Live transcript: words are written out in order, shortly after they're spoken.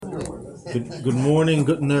Good morning,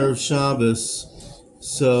 good nerve Shabbos.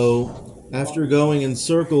 So, after going in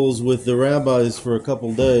circles with the rabbis for a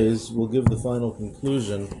couple days, we'll give the final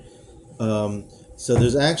conclusion. So,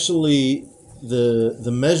 there's actually the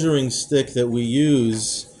measuring stick that we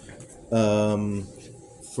use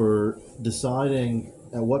for deciding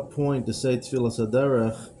at what point to say Tfilas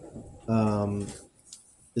Haderech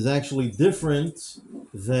is actually different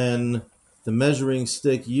than the measuring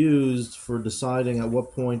stick used for deciding at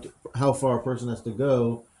what point, how far a person has to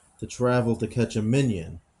go to travel to catch a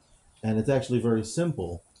minyan. And it's actually very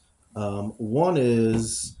simple. One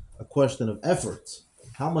is a question of effort.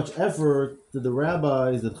 How much effort did the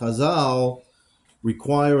rabbis, did Chazal,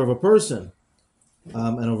 require of a person?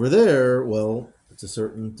 And over there, well, it's a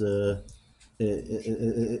certain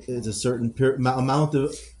amount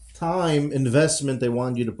of time investment they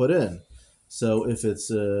want you to put in. So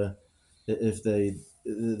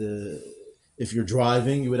if you're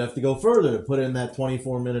driving, you would have to go further to put in that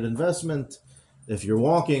 24-minute investment. If you're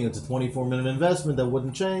walking, it's a 24-minute investment that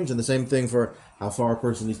wouldn't change. And the same thing for how far a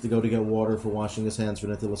person needs to go to get water for washing his hands for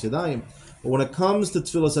Netilas Yadayim. But when it comes to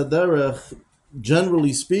Tfilas Haderech,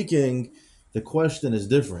 generally speaking, the question is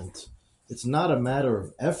different. It's not a matter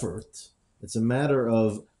of effort. It's a matter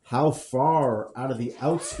of how far out of the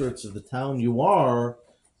outskirts of the town you are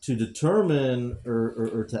to determine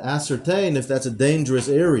or to ascertain if that's a dangerous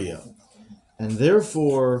area. And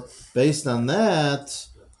therefore, based on that,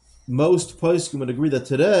 most poskim would agree that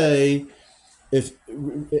today, if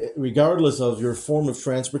regardless of your form of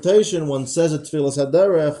transportation, one says at Tfilas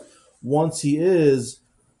Haderech, once he is,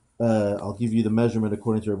 I'll give you the measurement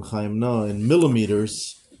according to Reb Chaim Noah, in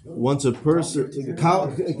millimeters. Once a person,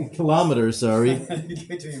 kilometers,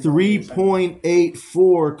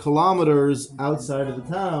 3.84 kilometers outside of the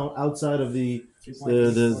town, outside of the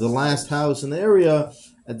last house in the area.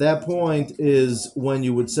 At that point is when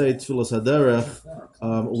you would say Tfilas Haderech,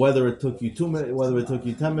 whether it took you 2 minutes, whether it took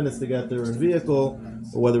you 10 minutes to get there in vehicle,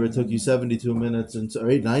 or whether it took you 72 minutes or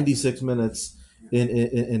 96 minutes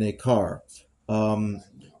in a car.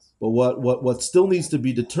 But what still needs to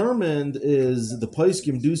be determined is the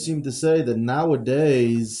poskim do seem to say that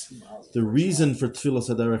nowadays the reason for Tfilas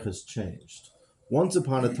Haderech has changed. Once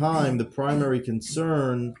upon a time, the primary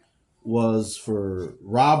concern was for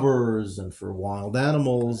robbers and for wild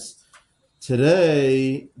animals.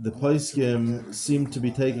 Today, the poskim seem to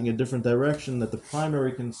be taking a different direction, that the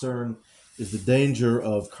primary concern is the danger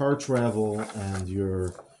of car travel and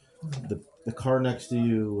the car next to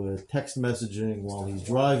you, text messaging while he's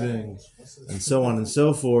driving, and so on and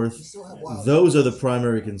so forth. Those are the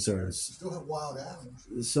primary concerns. Still have wild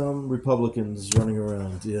animals. Some Republicans running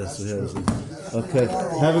around. Yes, we have. Okay.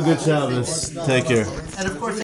 Have a good Shabbos. Take care. And of course,